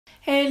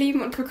Hey ihr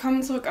Lieben und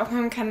willkommen zurück auf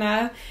meinem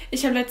Kanal.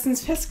 Ich habe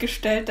letztens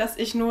festgestellt, dass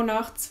ich nur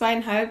noch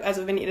 2,5,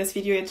 also wenn ihr das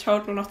Video jetzt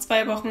schaut, nur noch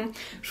 2 Wochen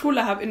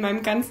Schule habe in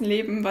meinem ganzen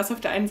Leben, was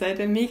auf der einen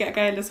Seite mega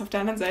geil ist, auf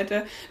der anderen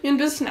Seite mir ein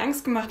bisschen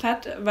Angst gemacht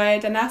hat,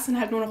 weil danach sind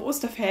halt nur noch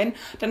Osterferien.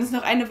 Dann ist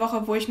noch eine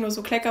Woche, wo ich nur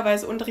so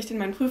kleckerweise Unterricht in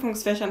meinen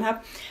Prüfungsfächern habe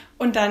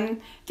und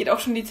dann geht auch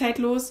schon die Zeit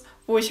los,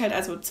 wo ich halt,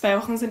 also 2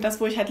 Wochen sind das,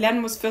 wo ich halt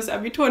lernen muss fürs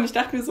Abitur und ich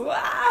dachte mir so,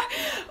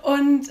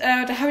 Und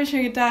da habe ich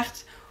mir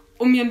gedacht,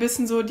 um mir ein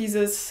bisschen so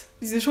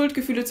diese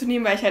Schuldgefühle zu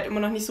nehmen, weil ich halt immer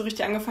noch nicht so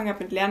richtig angefangen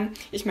habe mit Lernen.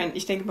 Ich meine,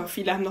 ich denke mal,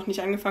 viele haben noch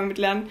nicht angefangen mit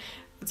Lernen,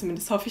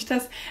 zumindest hoffe ich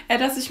das,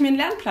 dass ich mir einen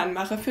Lernplan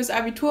mache fürs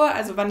Abitur,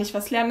 also wann ich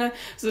was lerne,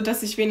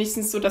 sodass ich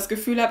wenigstens so das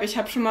Gefühl habe, ich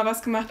habe schon mal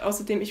was gemacht.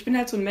 Außerdem, ich bin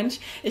halt so ein Mensch,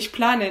 ich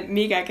plane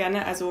mega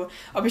gerne, also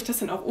ob ich das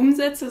dann auch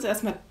umsetze, ist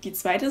erstmal die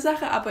zweite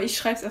Sache, aber ich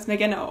schreibe es erstmal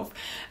gerne auf.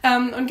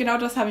 Und genau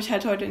das habe ich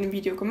halt heute in dem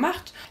Video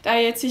gemacht. Da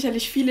jetzt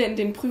sicherlich viele in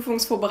den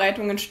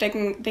Prüfungsvorbereitungen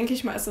stecken, denke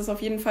ich mal, ist das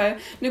auf jeden Fall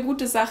eine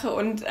gute Sache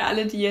und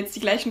alle, die jetzt die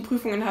gleichen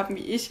Prüfungen haben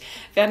wie ich,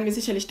 werden mir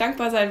sicherlich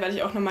dankbar sein, weil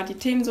ich auch nochmal die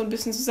Themen so ein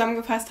bisschen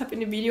zusammengefasst habe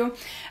in dem Video.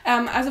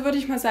 Also würde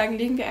ich mal sagen,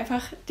 legen wir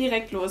einfach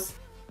direkt los.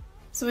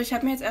 So, ich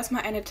habe mir jetzt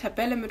erstmal eine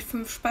Tabelle mit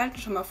 5 Spalten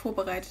schon mal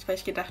vorbereitet, weil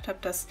ich gedacht habe,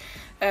 das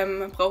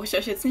brauche ich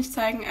euch jetzt nicht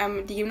zeigen.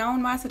 Die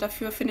genauen Maße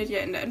dafür findet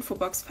ihr in der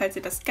Infobox, falls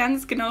ihr das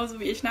ganz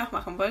genauso wie ich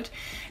nachmachen wollt.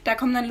 Da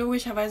kommen dann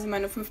logischerweise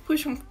meine 5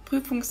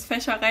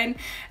 Prüfungsfächer rein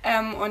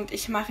und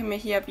ich mache mir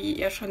hier, wie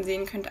ihr schon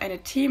sehen könnt,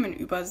 eine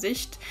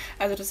Themenübersicht,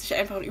 also dass ich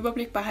einfach einen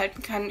Überblick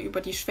behalten kann über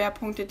die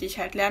Schwerpunkte, die ich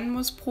halt lernen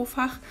muss pro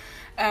Fach.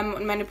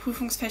 Und meine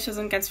Prüfungsfächer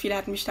sind, ganz viele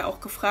hatten mich da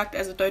auch gefragt,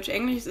 also Deutsch,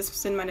 Englisch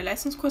sind meine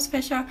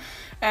Leistungskursfächer,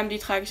 die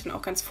trage ich dann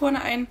auch ganz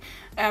vorne ein.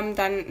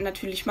 Dann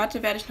natürlich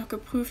Mathe werde ich noch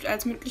geprüft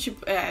als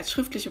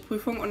schriftliche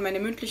Prüfung und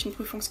meine mündlichen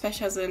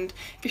Prüfungsfächer sind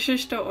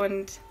Geschichte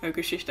und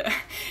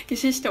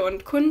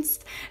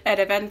Kunst. Da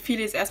werden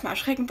viele jetzt erstmal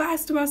erschrecken,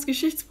 was, du machst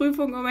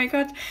Geschichtsprüfung, oh mein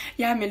Gott.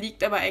 Ja, mir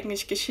liegt aber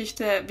eigentlich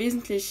Geschichte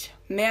wesentlich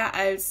mehr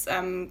als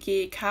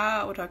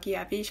GK oder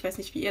GAW, ich weiß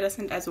nicht, wie ihr das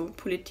nennt, also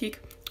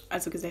Politik,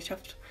 also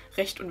Gesellschaft,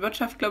 Recht und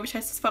Wirtschaft, glaube ich,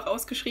 heißt das Fach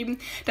ausgeschrieben.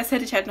 Das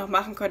hätte ich halt noch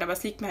machen können, aber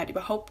es liegt mir halt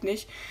überhaupt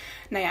nicht.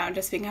 Naja, und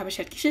deswegen habe ich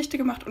halt Geschichte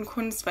gemacht und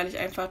Kunst, weil ich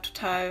einfach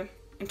total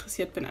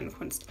interessiert bin an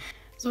Kunst.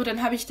 So,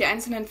 dann habe ich die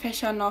einzelnen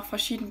Fächer noch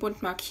verschieden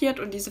bunt markiert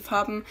und diese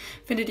Farben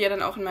findet ihr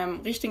dann auch in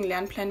meinem richtigen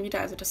Lernplan wieder.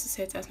 Also das ist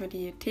jetzt erstmal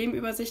die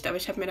Themenübersicht, aber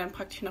ich habe mir dann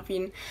praktisch noch wie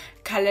einen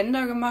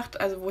Kalender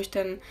gemacht, also wo ich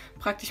dann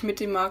praktisch mit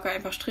dem Marker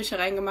einfach Striche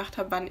reingemacht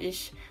habe, wann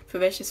ich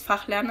für welches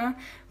Fach lerne.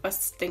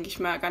 Was, denke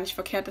ich mal, gar nicht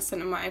verkehrt ist, dann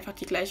immer einfach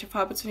die gleiche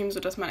Farbe zu nehmen,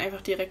 sodass man einfach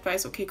direkt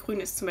weiß, okay,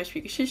 grün ist zum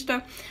Beispiel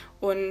Geschichte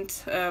und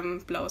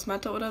blau ist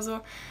Mathe oder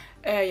so.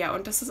 Ja,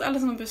 und dass das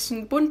alles so ein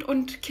bisschen bunt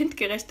und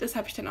kindgerecht ist,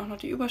 habe ich dann auch noch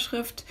die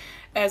Überschrift,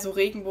 so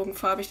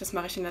regenbogenfarbig, das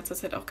mache ich in letzter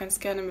Zeit auch ganz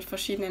gerne mit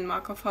verschiedenen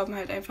Markerfarben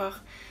halt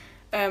einfach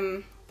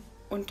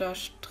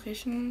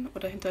unterstrichen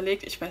oder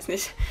hinterlegt, ich weiß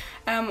nicht.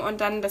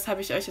 Und dann, das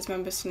habe ich euch jetzt mal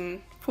ein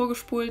bisschen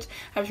vorgespult,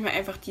 habe ich mir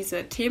einfach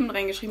diese Themen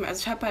reingeschrieben.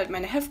 Also ich habe halt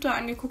meine Hefte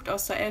angeguckt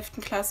aus der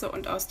 11. Klasse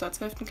und aus der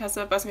 12.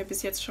 Klasse, was wir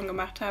bis jetzt schon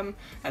gemacht haben.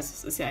 Also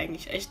es ist ja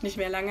eigentlich echt nicht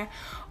mehr lange.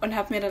 Und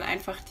habe mir dann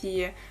einfach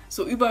die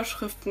so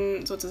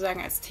Überschriften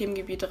sozusagen als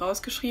Themengebiete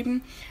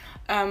rausgeschrieben.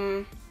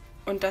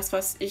 Und das,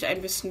 was ich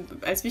ein bisschen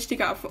als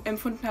wichtiger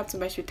empfunden habe, zum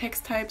Beispiel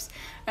Texttypes,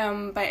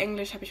 bei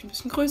Englisch habe ich ein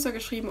bisschen größer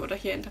geschrieben oder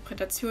hier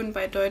Interpretationen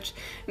bei Deutsch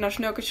in der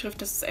Schnörkelschrift,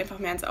 dass es einfach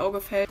mehr ins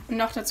Auge fällt. Und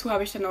noch dazu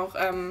habe ich dann auch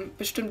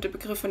bestimmte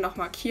Begriffe noch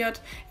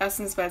markiert.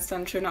 Erstens, weil es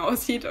dann schöner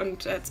aussieht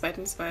und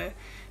zweitens, weil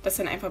das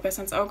dann einfach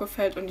besser ins Auge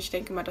fällt. Und ich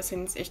denke mal, das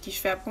sind jetzt echt die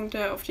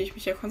Schwerpunkte, auf die ich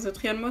mich hier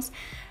konzentrieren muss.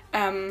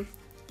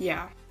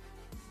 Ja.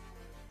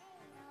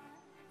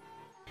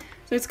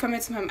 So, jetzt kommen wir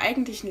zu meinem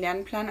eigentlichen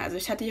Lernplan. Also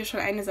ich hatte hier schon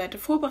eine Seite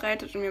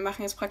vorbereitet und wir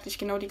machen jetzt praktisch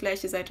genau die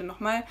gleiche Seite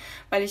nochmal,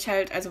 weil ich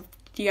halt, also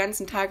die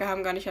ganzen Tage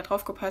haben gar nicht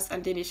drauf gepasst,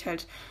 an denen ich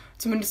halt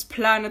zumindest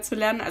plane zu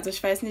lernen. Also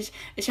ich weiß nicht,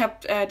 ich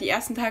habe die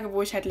ersten Tage,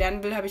 wo ich halt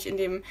lernen will, habe ich in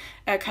dem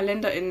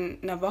Kalender in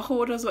einer Woche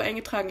oder so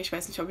eingetragen. Ich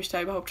weiß nicht, ob ich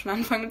da überhaupt schon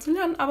anfange zu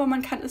lernen, aber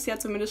man kann es ja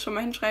zumindest schon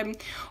mal hinschreiben.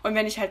 Und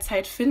wenn ich halt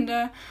Zeit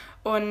finde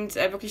und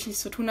wirklich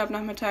nichts zu tun habe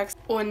nachmittags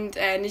und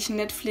nicht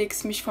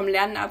Netflix mich vom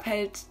Lernen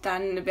abhält,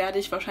 dann werde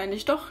ich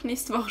wahrscheinlich doch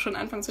nächste Woche schon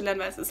anfangen zu lernen,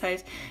 weil es ist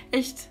halt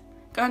echt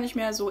gar nicht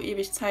mehr so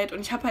ewig Zeit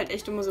und ich habe halt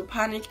echt immer so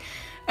Panik,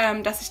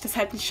 dass ich das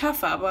halt nicht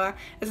schaffe, aber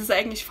es ist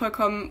eigentlich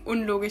vollkommen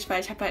unlogisch, weil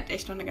ich habe halt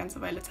echt noch eine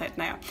ganze Weile Zeit.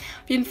 Naja,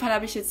 auf jeden Fall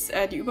habe ich jetzt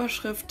die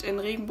Überschrift in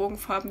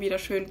Regenbogenfarben wieder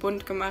schön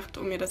bunt gemacht,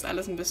 um mir das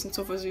alles ein bisschen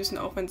zu versüßen,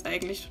 auch wenn es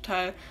eigentlich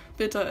total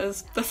bitter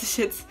ist, dass ich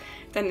jetzt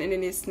dann in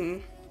den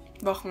nächsten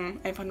Wochen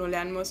einfach nur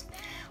lernen muss.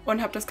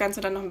 Und habe das Ganze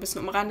dann noch ein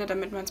bisschen umrandet,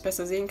 damit man es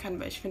besser sehen kann,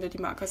 weil ich finde, die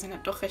Marker sind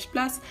halt doch recht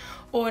blass.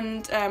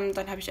 Und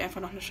dann habe ich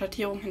einfach noch eine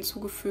Schattierung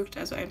hinzugefügt,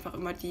 also einfach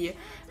immer die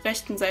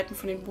rechten Seiten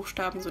von den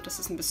Buchstaben, sodass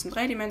es ein bisschen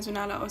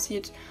dreidimensionaler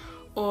aussieht.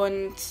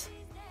 Und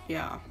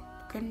ja,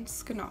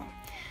 ganz genau.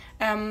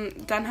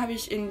 Dann habe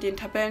ich in den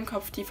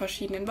Tabellenkopf die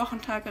verschiedenen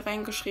Wochentage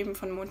reingeschrieben,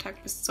 von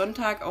Montag bis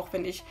Sonntag, auch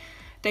wenn ich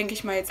denke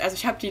ich mal jetzt, also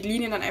ich habe die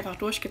Linien dann einfach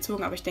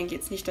durchgezogen, aber ich denke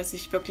jetzt nicht, dass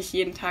ich wirklich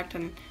jeden Tag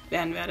dann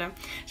lernen werde.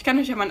 Ich kann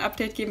euch ja mal ein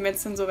Update geben, wenn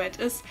es dann soweit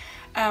ist.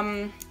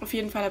 Auf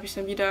jeden Fall habe ich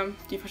dann wieder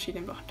die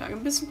verschiedenen Wochentage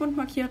ein bisschen bunt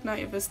markiert, ne?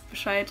 Ihr wisst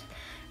Bescheid.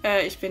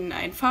 Ich bin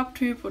ein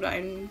Farbtyp oder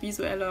ein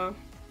visueller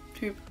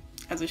Typ.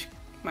 Also ich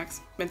mag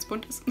es, wenn es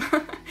bunt ist.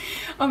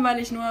 Und weil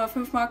ich nur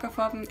 6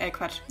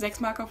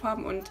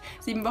 Markerfarben und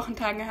 7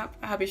 Wochentage habe,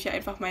 habe ich ja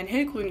einfach mein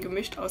Hellgrün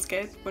gemischt aus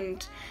Gelb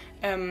und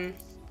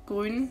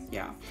Grün,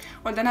 ja.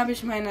 Und dann habe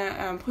ich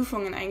meine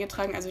Prüfungen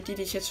eingetragen, also die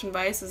ich jetzt schon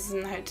weiß. Das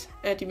sind halt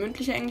die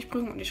mündliche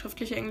Englischprüfung und die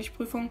schriftliche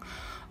Englischprüfung.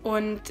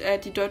 Und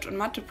die Deutsch- und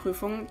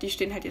Matheprüfung, die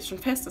stehen halt jetzt schon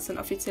fest, das sind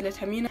offizielle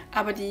Termine.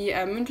 Aber die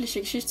mündliche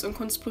Geschichts- und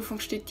Kunstprüfung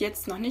steht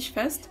jetzt noch nicht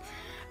fest.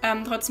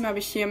 Trotzdem habe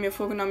ich hier mir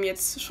vorgenommen,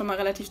 jetzt schon mal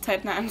relativ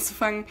zeitnah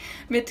anzufangen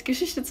mit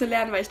Geschichte zu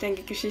lernen, weil ich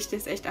denke, Geschichte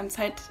ist echt am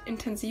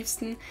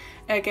zeitintensivsten.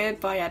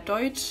 Gelb war ja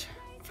Deutsch,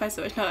 falls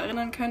ihr euch noch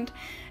erinnern könnt.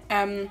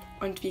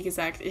 Und wie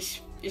gesagt,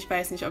 ich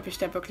weiß nicht, ob ich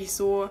da wirklich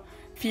so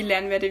viel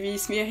lernen werde, wie ich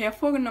es mir hier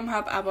vorgenommen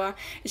habe, aber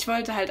ich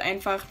wollte halt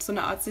einfach so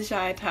eine Art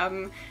Sicherheit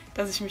haben,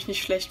 dass ich mich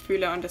nicht schlecht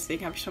fühle und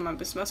deswegen habe ich schon mal ein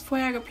bisschen was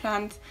vorher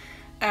geplant.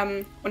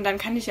 Und dann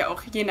kann ich ja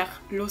auch je nach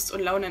Lust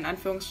und Laune in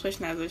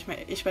Anführungsstrichen, also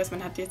ich weiß,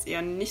 man hat jetzt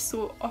eher nicht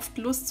so oft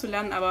Lust zu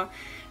lernen, aber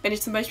wenn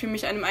ich zum Beispiel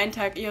mich an einem einen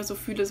Tag eher so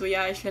fühle, so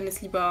ja, ich lerne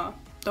jetzt lieber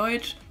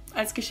Deutsch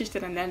als Geschichte,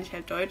 dann lerne ich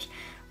halt Deutsch,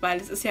 weil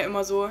es ist ja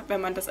immer so,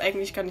 wenn man das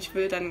eigentlich gar nicht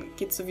will, dann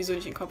geht es sowieso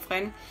nicht in den Kopf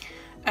rein.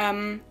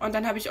 Und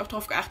dann habe ich auch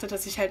darauf geachtet,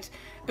 dass ich halt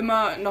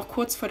immer noch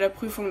kurz vor der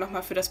Prüfung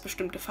nochmal für das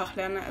bestimmte Fach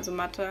lerne. Also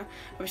Mathe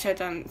habe ich halt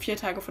dann 4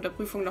 Tage vor der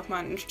Prüfung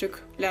nochmal ein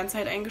Stück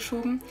Lernzeit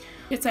eingeschoben.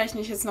 Hier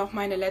zeichne ich jetzt noch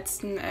meine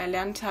letzten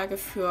Lerntage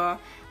für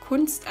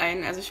Kunst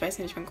ein. Also ich weiß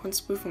ja nicht, wann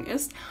Kunstprüfung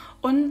ist.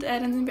 Und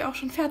dann sind wir auch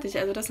schon fertig.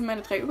 Also das sind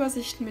meine 3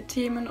 Übersichten mit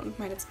Themen und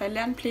meine 2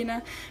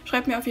 Lernpläne.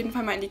 Schreibt mir auf jeden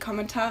Fall mal in die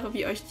Kommentare,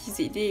 wie euch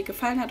diese Idee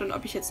gefallen hat und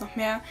ob ich jetzt noch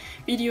mehr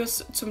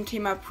Videos zum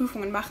Thema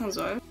Prüfungen machen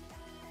soll.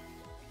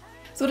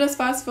 So, das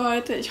war's für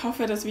heute. Ich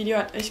hoffe, das Video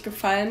hat euch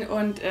gefallen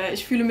und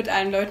ich fühle mit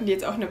allen Leuten, die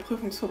jetzt auch in der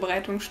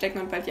Prüfungsvorbereitung stecken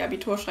und bald die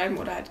Abitur schreiben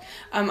oder halt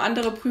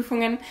andere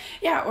Prüfungen.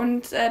 Ja,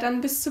 und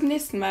dann bis zum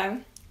nächsten Mal.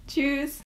 Tschüss!